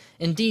common.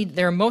 Indeed,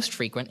 they are most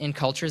frequent in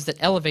cultures that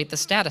elevate the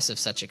status of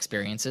such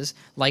experiences,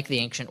 like the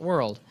ancient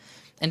world,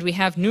 and we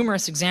have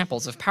numerous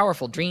examples of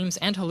powerful dreams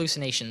and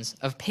hallucinations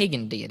of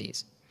pagan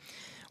deities.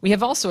 We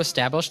have also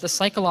established the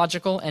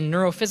psychological and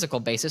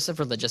neurophysical basis of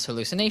religious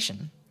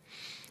hallucination.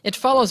 It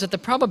follows that the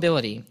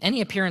probability any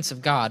appearance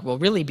of God will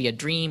really be a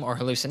dream or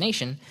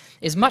hallucination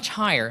is much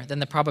higher than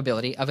the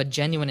probability of a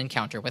genuine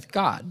encounter with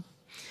God.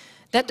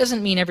 That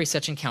doesn't mean every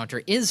such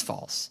encounter is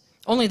false,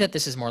 only that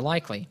this is more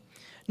likely.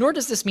 Nor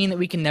does this mean that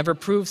we can never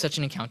prove such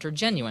an encounter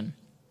genuine,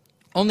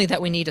 only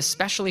that we need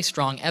especially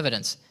strong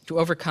evidence to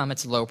overcome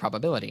its low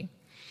probability.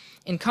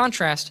 In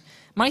contrast,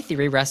 my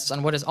theory rests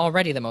on what is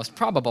already the most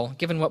probable,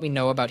 given what we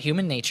know about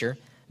human nature,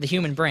 the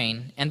human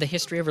brain, and the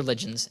history of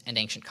religions and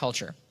ancient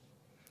culture.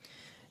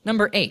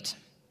 Number 8,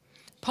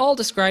 Paul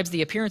describes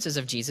the appearances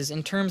of Jesus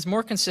in terms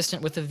more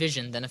consistent with a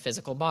vision than a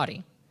physical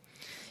body.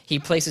 He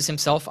places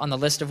himself on the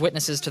list of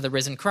witnesses to the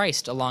risen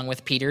Christ, along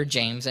with Peter,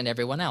 James, and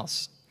everyone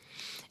else.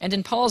 And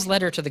in Paul's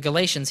letter to the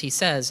Galatians, he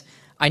says,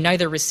 "I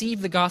neither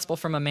received the gospel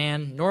from a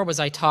man, nor was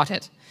I taught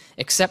it,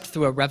 except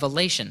through a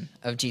revelation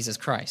of Jesus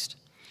Christ."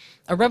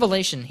 A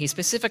revelation, he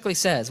specifically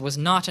says, was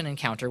not an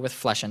encounter with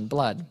flesh and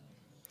blood.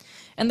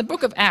 And the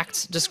book of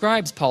Acts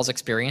describes Paul's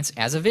experience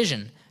as a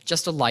vision,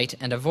 just a light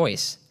and a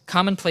voice,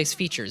 commonplace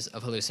features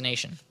of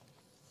hallucination.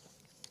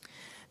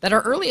 That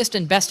our earliest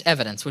and best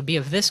evidence would be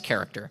of this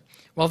character,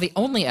 while the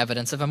only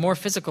evidence of a more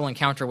physical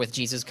encounter with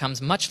Jesus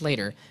comes much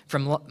later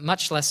from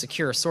much less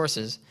secure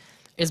sources,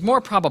 is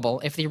more probable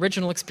if the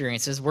original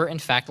experiences were in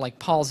fact like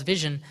Paul's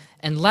vision,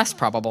 and less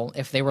probable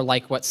if they were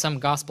like what some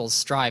Gospels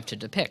strive to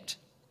depict.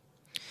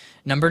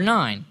 Number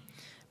 9,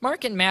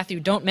 Mark and Matthew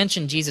don't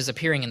mention Jesus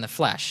appearing in the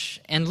flesh,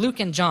 and Luke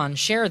and John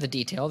share the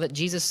detail that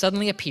Jesus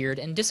suddenly appeared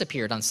and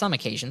disappeared on some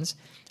occasions,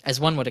 as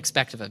one would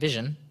expect of a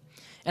vision,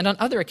 and on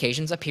other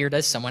occasions appeared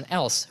as someone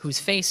else whose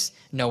face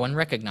no one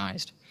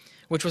recognized,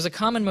 which was a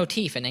common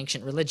motif in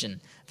ancient religion,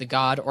 the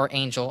god or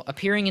angel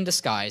appearing in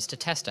disguise to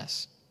test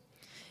us.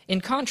 In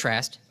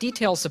contrast,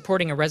 details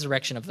supporting a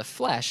resurrection of the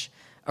flesh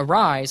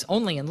arise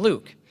only in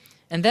Luke,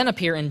 and then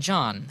appear in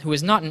John, who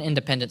is not an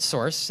independent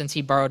source since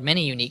he borrowed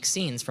many unique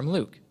scenes from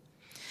Luke.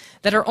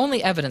 That our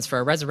only evidence for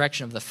a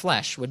resurrection of the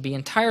flesh would be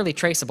entirely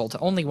traceable to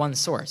only one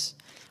source,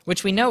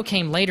 which we know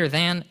came later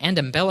than and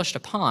embellished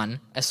upon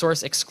a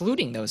source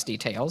excluding those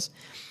details,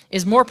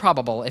 is more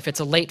probable if it's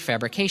a late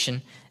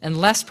fabrication and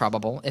less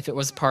probable if it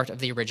was part of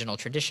the original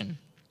tradition.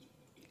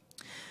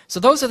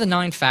 So those are the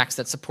 9 facts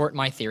that support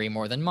my theory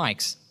more than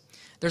Mike's.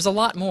 There's a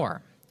lot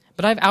more,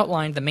 but I've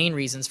outlined the main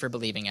reasons for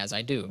believing as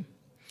I do.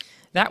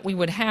 That we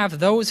would have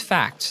those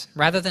facts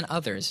rather than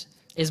others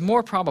is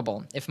more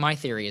probable if my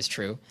theory is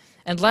true,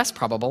 and less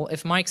probable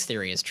if Mike's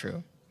theory is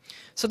true.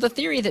 So the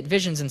theory that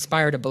visions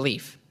inspired a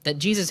belief, that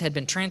Jesus had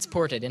been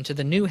transported into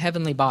the new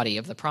heavenly body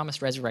of the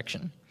promised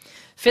resurrection,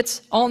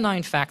 fits all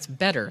 9 facts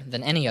better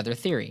than any other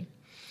theory.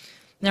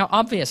 Now,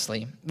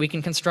 obviously, we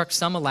can construct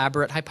some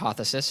elaborate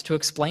hypothesis to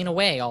explain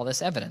away all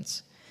this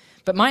evidence,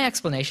 but my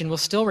explanation will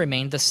still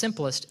remain the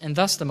simplest and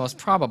thus the most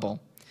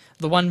probable,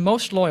 the one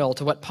most loyal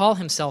to what Paul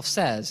himself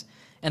says,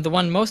 and the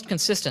one most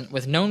consistent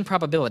with known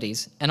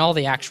probabilities and all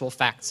the actual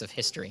facts of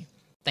history.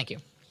 Thank you.